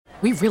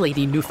We really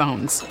need new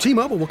phones.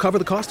 T-Mobile will cover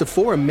the cost of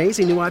 4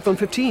 amazing new iPhone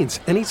 15s,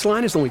 and each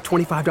line is only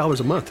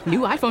 $25 a month. New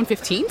iPhone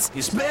 15s?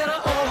 It's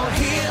better over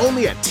here.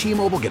 Only at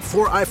T-Mobile, get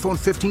 4 iPhone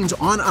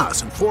 15s on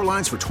us and 4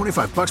 lines for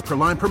 $25 per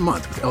line per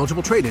month with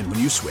eligible trade-in when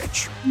you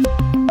switch.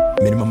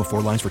 Minimum of 4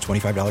 lines for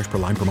 $25 per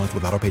line per month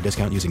with autopay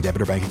discount using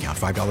debit or bank account.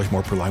 $5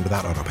 more per line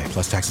without autopay,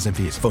 plus taxes and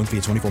fees. Phone fee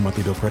at 24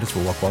 monthly bill credits for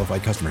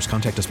well-qualified customers.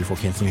 Contact us before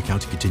canceling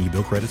account to continue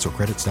bill credits or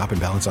credit stop and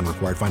balance on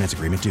required finance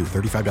agreement due.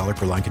 $35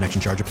 per line connection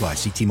charge applies.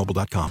 See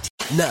T-Mobile.com.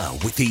 Now,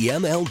 with the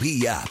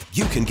MLB app,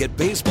 you can get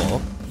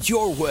baseball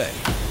your way.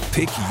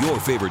 Pick your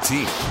favorite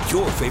team,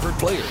 your favorite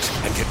players,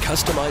 and get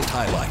customized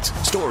highlights,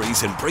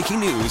 stories, and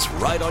breaking news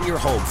right on your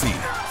home feed.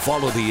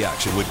 Follow the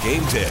action with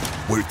Game Day,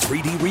 where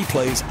 3D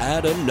replays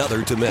add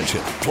another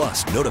dimension.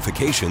 Plus,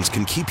 notifications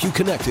can keep you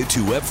connected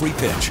to every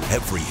pitch,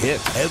 every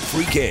hit,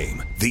 every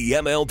game. The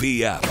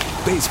MLB app.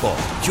 Baseball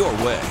your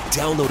way.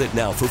 Download it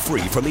now for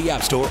free from the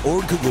App Store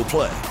or Google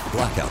Play.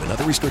 Blackout and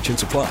other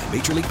restrictions apply.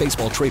 Major League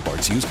Baseball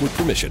trademarks used with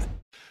permission.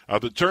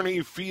 The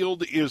tourney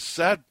field is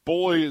set.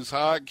 Boys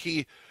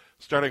hockey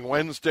starting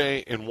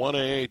Wednesday in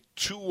 1A,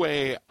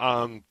 2A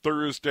on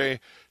Thursday.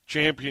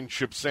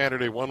 Championship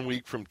Saturday, 1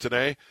 week from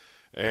today.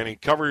 And he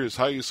covers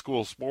high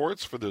school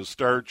sports for the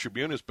Star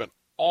Tribune. Has been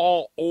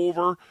all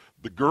over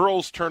the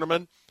girls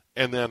tournament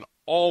and then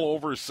all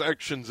over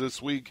sections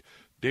this week.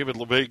 David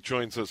LeVake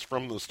joins us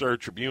from the Star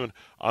Tribune,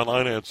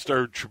 online at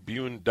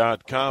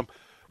startribune.com.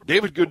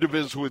 David, good to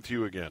visit with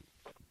you again.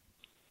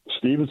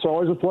 Steve, it's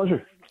always a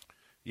pleasure.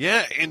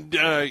 Yeah, and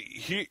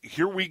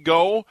here we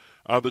go.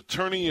 The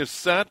tourney is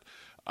set.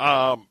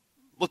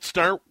 Let's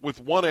start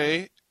with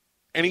 1A.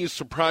 Any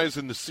surprise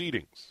in the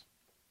seedings?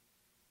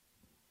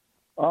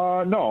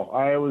 No.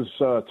 I was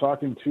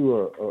talking to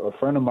a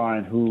friend of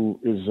mine who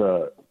is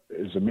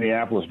a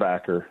Minneapolis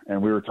backer,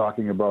 and we were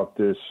talking about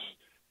this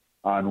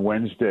on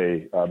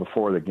Wednesday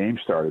before the game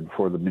started,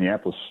 before the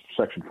Minneapolis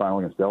section final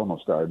against Delano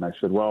started. And I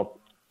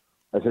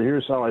said,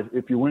 here's how,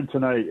 if you win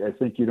tonight, I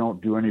think you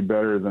don't do any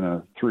better than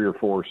a 3 or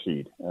 4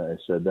 seed. I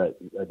said that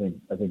I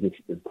think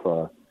if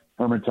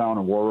Hermantown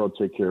and Warroad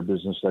take care of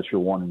business, that's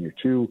your 1 and your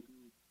 2.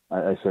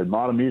 I said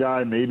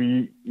Matamidi,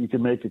 maybe you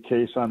can make a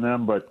case on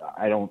them, but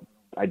I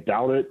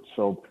doubt it.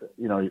 So,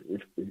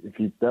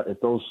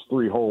 if those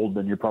 3 hold,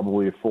 then you're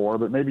probably a 4,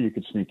 but maybe you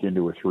could sneak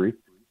into a 3.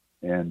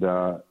 And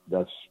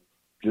that's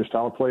just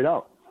how it played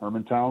out.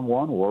 Hermantown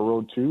 1,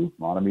 Warroad 2,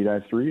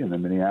 Matamidi 3, and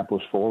then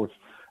Minneapolis 4 with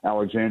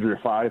Alexandria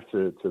 5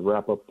 to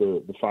wrap up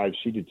the 5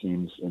 seeded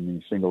teams in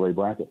the single A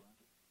bracket.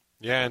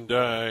 Yeah, and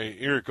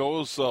here it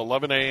goes,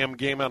 11 a.m.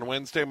 game on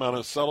Wednesday,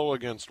 Monticello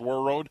against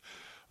Warroad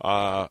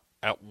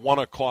at 1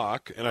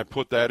 o'clock, and I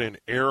put that in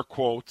air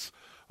quotes.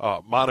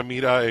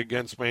 Matamidi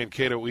against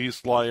Mankato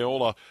East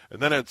Loyola.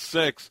 And then at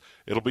 6,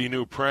 it'll be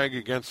New Prague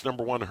against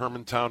number 1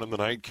 Hermantown in the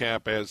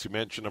nightcap. As you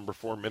mentioned, number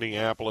 4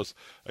 Minneapolis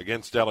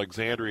against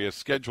Alexandria.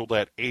 Scheduled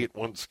at 8,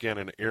 once again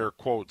in air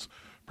quotes,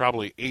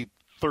 probably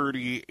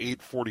 8:30,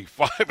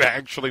 8:45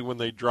 actually when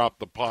they drop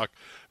the puck.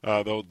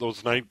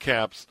 Those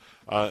nightcaps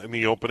in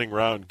the opening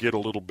round get a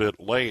little bit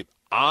late.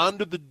 On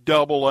to the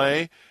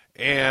AA,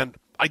 and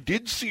I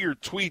did see your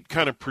tweet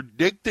kind of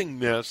predicting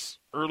this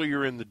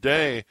earlier in the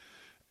day,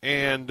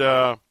 and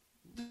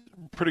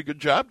pretty good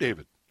job,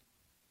 David.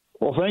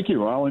 Well, thank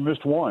you. I only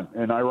missed one,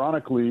 and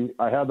ironically,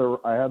 I had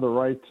the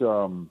right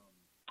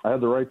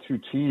 2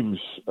 teams,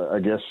 I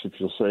guess if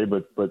you'll say,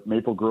 but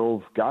Maple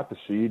Grove got the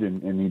seed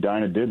and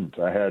Edina didn't.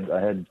 I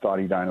had thought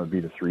Edina would be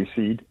the 3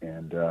 seed,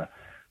 and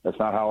that's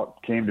not how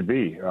it came to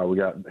be. We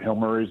got Hill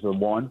Murray's the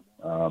 1.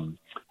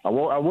 I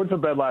went to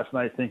bed last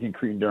night thinking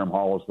Cretin-Derham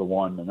Hall was the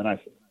 1, and then I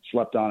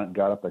slept on it and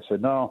got up. I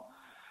said no.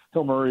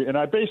 Hill Murray, and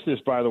I base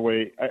this, by the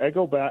way, I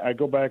go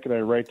back and I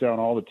write down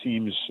all the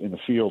teams in the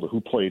field,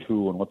 who played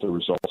who and what the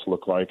results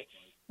look like.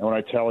 And when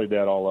I tallied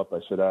that all up,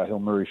 I said, Hill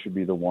Murray should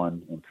be the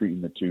 1 and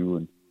Cretin the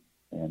 2,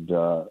 and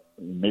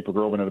Maple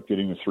Grove ended up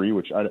getting the 3,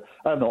 which I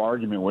have no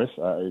argument with.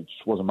 It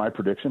just wasn't my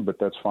prediction, but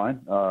that's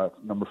fine.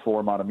 Number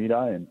 4,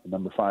 Matamidi, and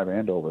number 5,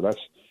 Andover.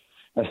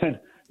 And then,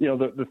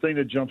 the thing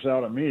that jumps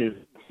out at me is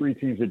 3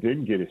 teams that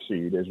didn't get a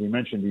seed. As we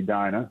mentioned,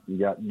 Edina. You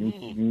got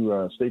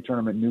new state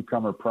tournament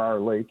newcomer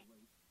Prior Lake,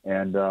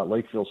 and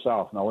Lakeville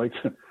South. Now,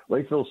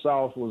 Lakeville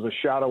South was a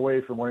shot away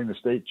from winning the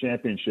state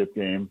championship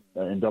game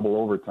in double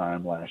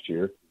overtime last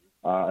year.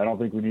 I don't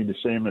think we need to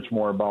say much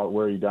more about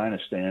where Edina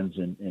stands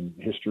in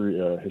history,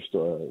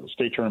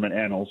 state tournament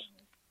annals.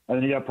 And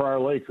then you got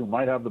Prior Lake, who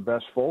might have the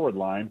best forward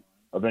line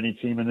of any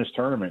team in this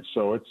tournament.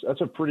 So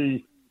that's a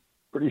pretty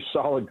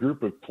solid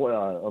group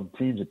of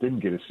teams that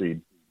didn't get a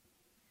seed.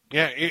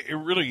 Yeah, it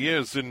really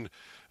is, and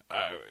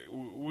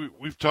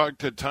we've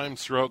talked at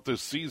times throughout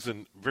this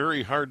season,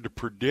 very hard to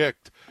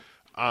predict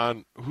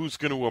on who's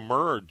going to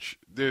emerge.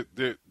 There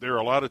are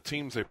a lot of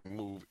teams that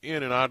move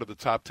in and out of the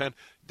top 10.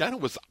 Edina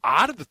was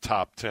out of the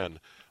top 10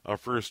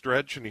 for a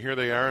stretch, and here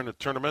they are in a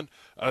tournament.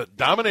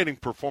 Dominating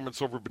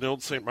performance over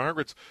Benilde St.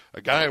 Margaret's, a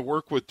guy I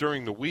work with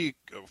during the week,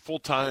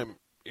 full-time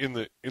in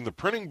the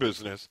printing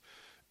business,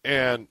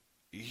 and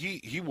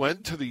he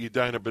went to the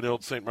Edina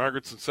Benilde St.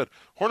 Margaret's and said,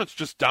 Hornets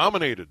just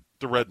dominated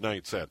the Red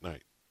Knights that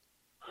night.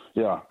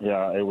 Yeah,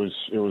 it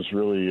was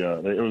really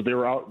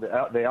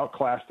they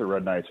outclassed the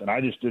Red Knights, and I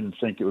just didn't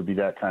think it would be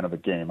that kind of a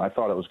game. I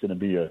thought it was going to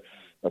be a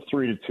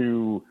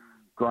 3-2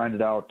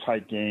 grinded out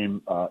tight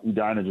game.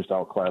 Edina just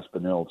outclassed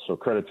Benilde, so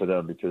credit to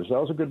them because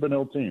that was a good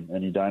Benilde team,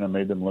 and Edina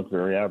made them look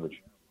very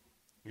average.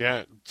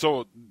 Yeah,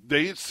 so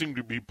they seem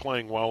to be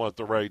playing well at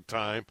the right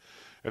time.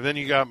 And then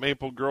you got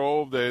Maple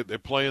Grove. They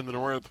play in the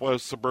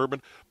Northwest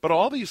Suburban. But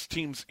all these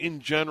teams in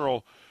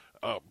general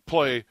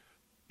play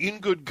in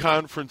good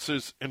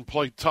conferences and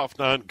play tough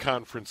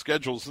non-conference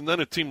schedules. And then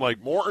a team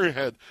like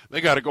Moorhead,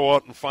 they got to go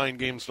out and find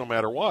games no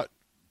matter what.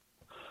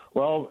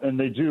 Well, and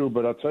they do,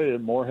 but I'll tell you,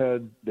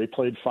 Moorhead, they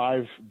played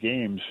 5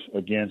 games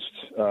against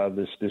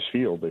this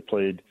field. They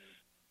played,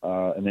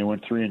 and they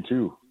went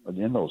 3-2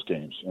 in those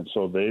games. And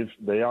so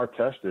they are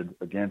tested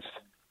against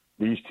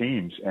these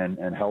teams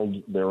and held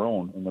their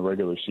own in the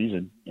regular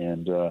season.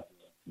 And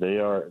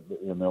they're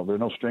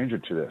no stranger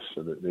to this.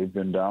 So they've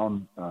been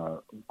down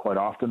quite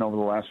often over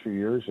the last few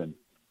years, and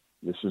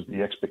this is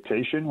the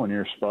expectation when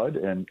you're Spud,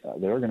 and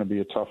they're going to be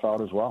a tough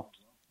out as well.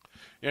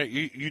 Yeah,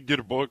 you did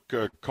a book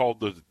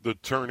called The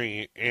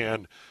Tourney,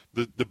 and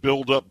the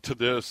build up to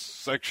this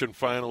section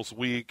finals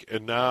week,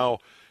 and now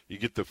you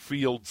get the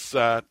field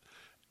set,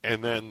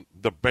 and then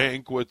the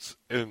banquets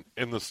and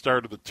the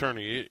start of the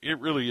tourney. It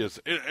really is.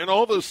 And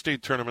all those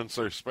state tournaments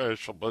are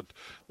special, but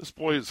this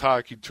boys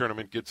hockey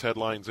tournament gets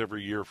headlines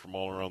every year from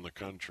all around the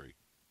country.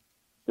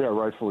 Yeah,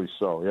 rightfully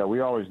so. Yeah,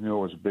 we always knew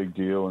it was a big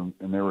deal,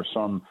 and there were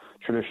some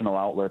traditional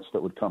outlets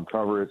that would come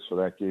cover it, so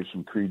that gave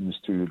some credence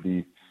to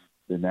the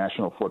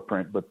national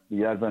footprint. But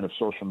the advent of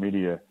social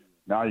media,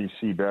 now you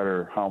see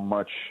better how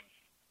much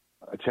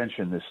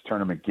attention this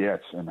tournament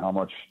gets and how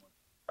much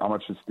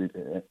it's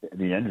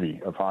the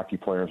envy of hockey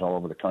players all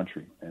over the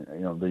country. And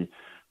the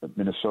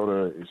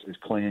Minnesota is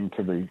clinging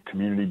to the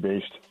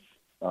community-based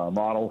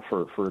model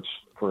for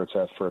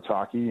its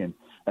hockey, and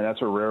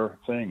that's a rare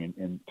thing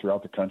in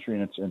throughout the country,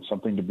 and it's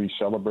something to be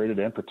celebrated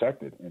and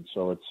protected. And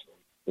so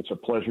it's a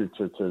pleasure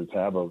to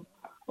have a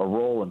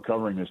role in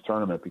covering this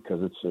tournament because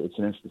it's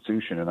an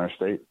institution in our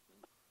state.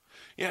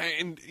 Yeah,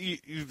 and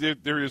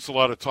there is a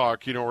lot of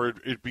talk, where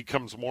it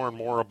becomes more and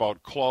more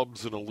about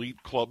clubs and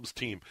elite club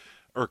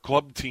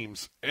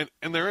teams, and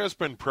there has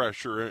been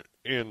pressure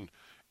in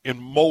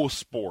most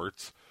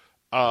sports,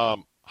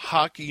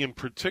 hockey in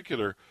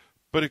particular,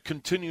 but it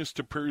continues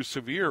to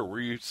persevere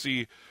where you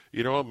see,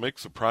 a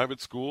mix of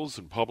private schools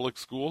and public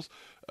schools,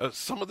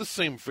 some of the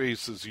same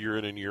faces year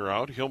in and year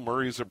out. Hill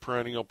Murray's a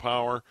perennial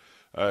power.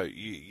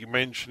 You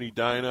mentioned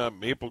Edina,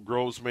 Maple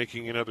Grove's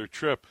making another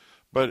trip,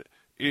 but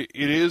it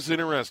is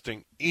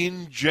interesting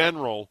in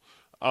general.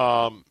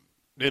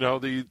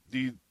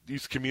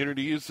 These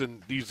communities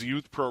and these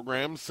youth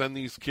programs send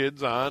these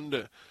kids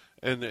on,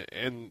 and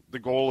the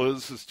goal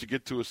is to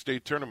get to a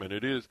state tournament.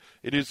 It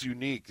is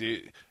unique,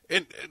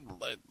 and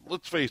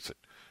let's face it,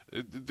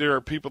 there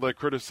are people that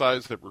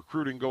criticize that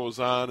recruiting goes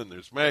on and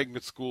there's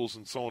magnet schools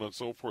and so on and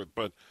so forth,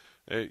 but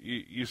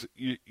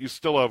you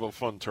still have a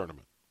fun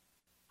tournament.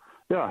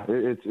 Yeah,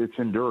 it's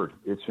endured.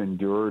 It's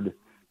endured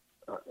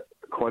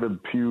quite a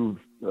few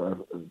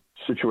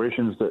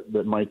situations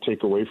that might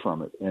take away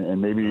from it,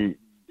 and maybe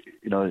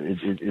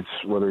it's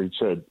whether you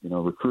said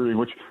recruiting,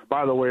 which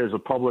by the way is a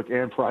public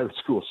and private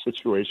school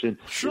situation.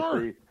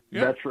 Sure, it's a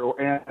metro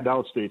and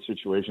outstate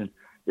situation.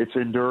 It's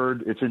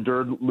endured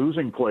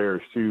losing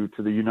players to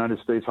the United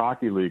States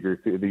Hockey League or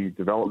to the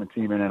development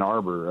team in Ann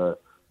Arbor.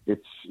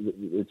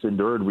 It's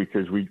endured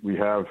because we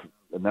have,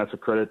 and that's a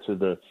credit to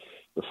the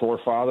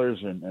forefathers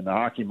and the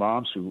hockey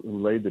moms who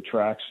laid the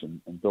tracks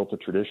and built a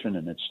tradition,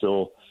 and it's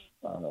still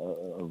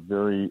so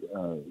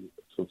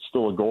it's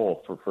still a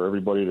goal for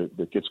everybody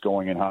that gets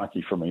going in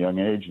hockey from a young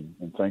age,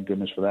 and thank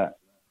goodness for that.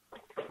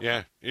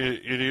 Yeah,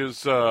 it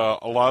is a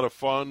lot of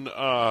fun.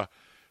 At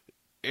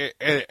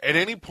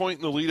any point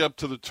in the lead up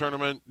to the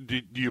tournament,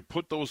 do you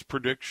put those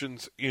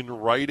predictions in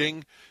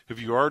writing? Have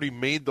you already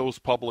made those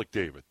public,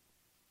 David?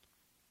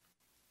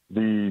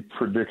 The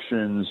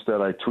predictions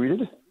that I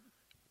tweeted?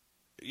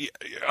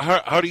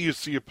 How do you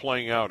see it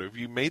playing out? Have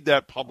you made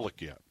that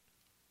public yet?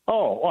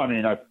 Oh, I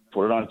mean, I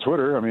put it on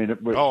Twitter. I mean,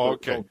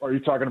 okay. Are you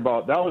talking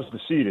about, that was the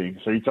seeding?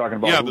 So are you talking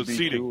about the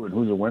seeding and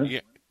who's the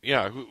winner?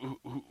 Yeah.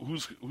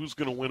 Who's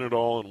going to win it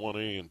all in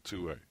 1A and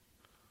 2A?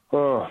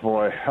 Oh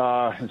boy,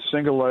 in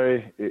single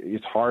A,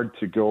 it's hard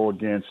to go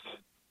against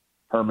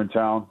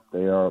Hermantown.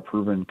 They are a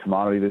proven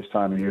commodity this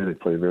time of year. They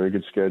play a very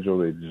good schedule.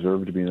 They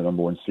deserve to be the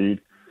number 1 seed.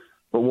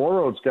 But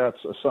Warroad's got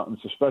something.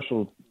 It's a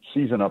special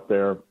season up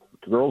there.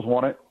 The girls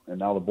won it, and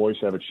now the boys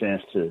have a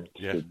chance to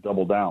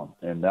double down,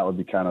 and that would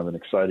be kind of an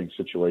exciting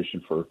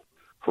situation for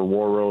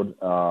Warroad.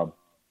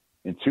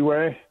 In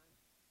 2A,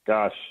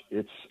 gosh,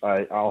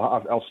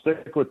 I'll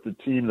stick with the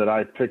team that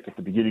I picked at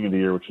the beginning of the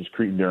year, which is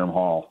Cretin-Derham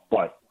Hall.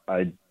 But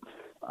they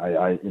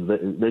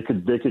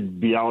could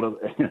be out of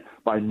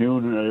by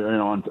noon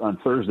on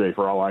Thursday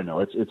for all I know.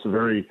 It's a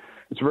very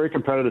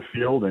competitive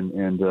field,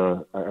 and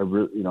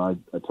I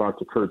talked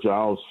to Kurt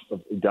Giles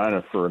of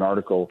Edina for an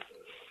article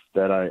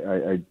that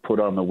I put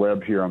on the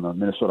web here on the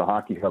Minnesota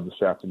Hockey Hub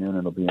this afternoon, and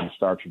it'll be in the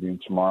Star Tribune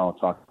tomorrow,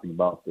 talking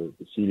about the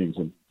seedings.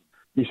 And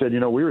he said,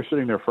 we were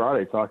sitting there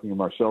Friday talking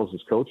to ourselves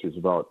as coaches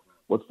about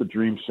what's the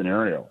dream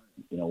scenario.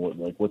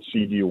 What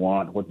seed do you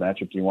want? What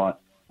matchup do you want?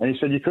 And he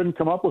said you couldn't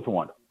come up with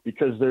one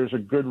because there's a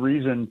good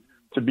reason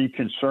to be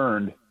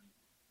concerned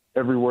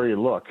everywhere you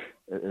look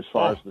as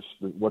far as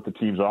what the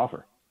teams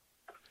offer.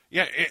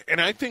 Yeah, and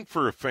I think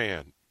for a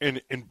fan, in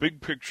big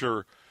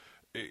picture,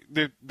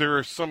 there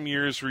are some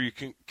years where you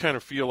can kind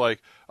of feel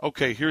like,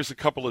 okay, here's a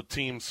couple of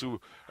teams who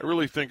I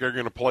really think are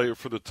going to play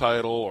for the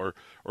title, or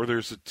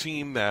there's a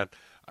team that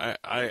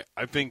I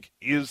think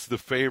is the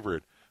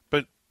favorite.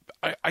 But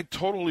I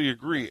totally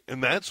agree,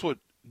 and that's what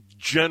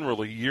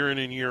generally year in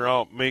and year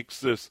out makes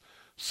this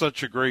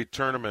such a great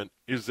tournament,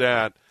 is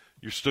that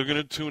you're still going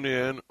to tune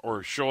in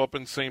or show up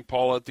in St.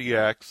 Paul at the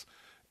X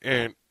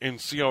and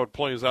see how it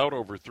plays out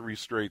over 3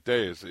 straight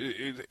days.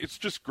 It's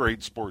just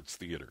great sports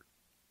theater.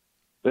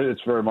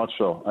 It's very much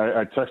so.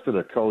 I texted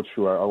a coach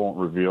who I won't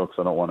reveal because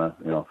I don't want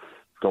to,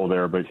 go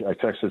there. But I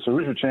texted, so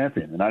who's your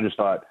champion? And I just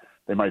thought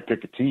they might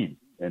pick a team.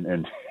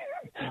 And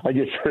I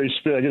get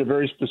a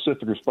very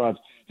specific response.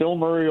 Hill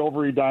Murray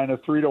over Edina,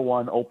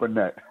 3-1 open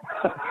net.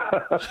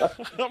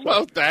 How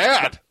about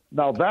that?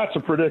 Now that's a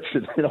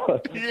prediction.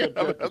 Yeah,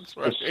 that's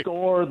right. The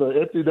score, the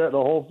empty net, the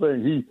whole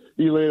thing.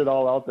 He laid it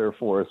all out there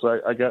for us.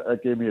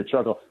 That gave me a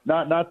chuckle.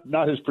 Not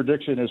his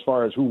prediction as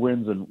far as who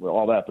wins and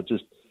all that, but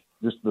just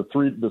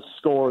the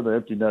score, the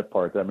empty net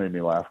part, that made me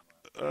laugh.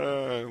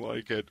 I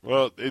like it.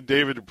 Well,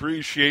 David,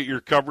 appreciate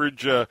your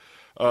coverage.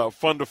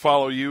 Fun to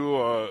follow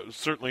you,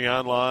 certainly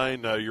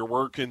online, your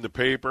work in the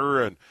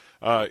paper, and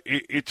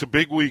it's a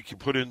big week. You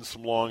put in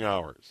some long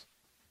hours.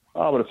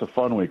 Oh, but it's a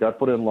fun week. I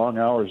put in long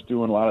hours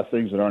doing a lot of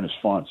things that aren't as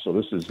fun. So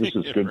this is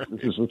good. Right.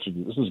 This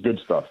is good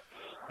stuff.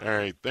 All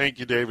right, thank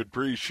you, David.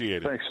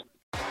 Appreciate it. Thanks.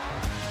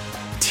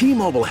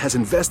 T-Mobile has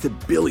invested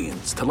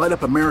billions to light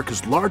up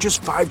America's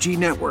largest 5G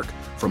network,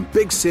 from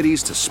big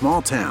cities to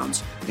small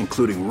towns,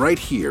 including right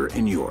here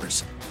in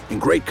yours. And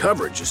great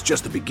coverage is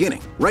just the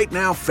beginning. Right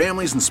now,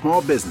 families and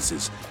small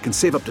businesses can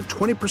save up to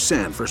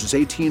 20% versus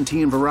AT&T and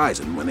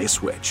Verizon when they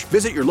switch.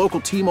 Visit your local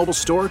T-Mobile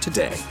store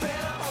today.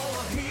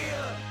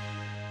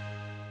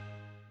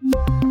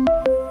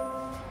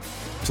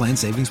 Plan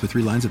savings with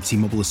 3 lines of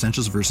T-Mobile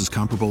Essentials versus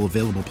comparable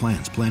available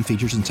plans. Plan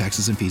features and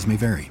taxes and fees may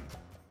vary.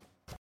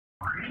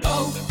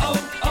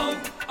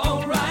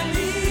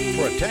 O'Reilly.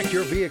 Protect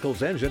your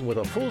vehicle's engine with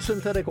a full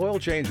synthetic oil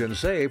change and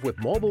save with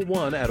Mobil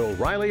 1 at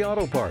O'Reilly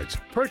Auto Parts.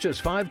 Purchase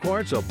 5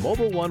 quarts of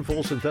Mobil 1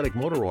 full synthetic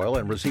motor oil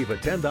and receive a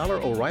 $10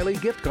 O'Reilly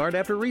gift card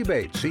after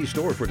rebate. See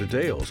store for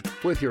details.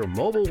 With your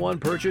Mobil 1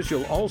 purchase,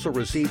 you'll also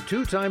receive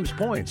 2 times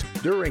points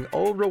during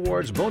O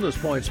Rewards Bonus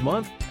Points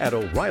Month at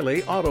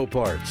O'Reilly Auto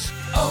Parts.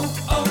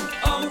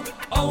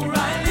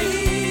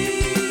 O'Reilly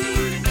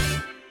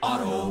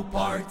Auto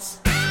Parts.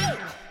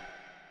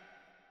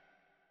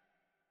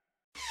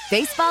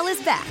 Baseball is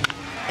back,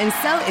 and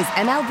so is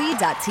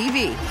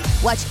MLB.tv.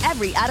 Watch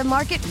every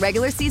out-of-market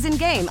regular season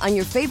game on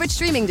your favorite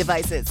streaming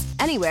devices,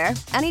 anywhere,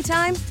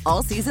 anytime,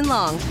 all season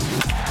long.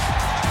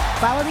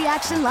 Follow the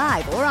action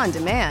live or on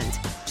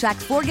demand. Track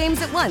 4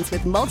 games at once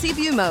with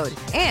multi-view mode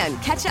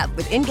and catch up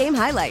with in-game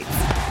highlights.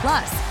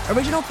 Plus,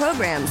 original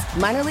programs,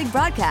 minor league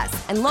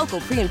broadcasts, and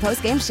local pre- and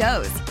post-game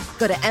shows.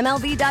 Go to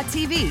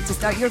MLB.tv to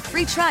start your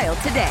free trial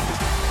today.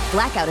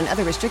 Blackout and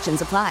other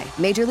restrictions apply.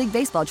 Major League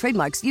Baseball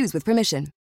trademarks used with permission.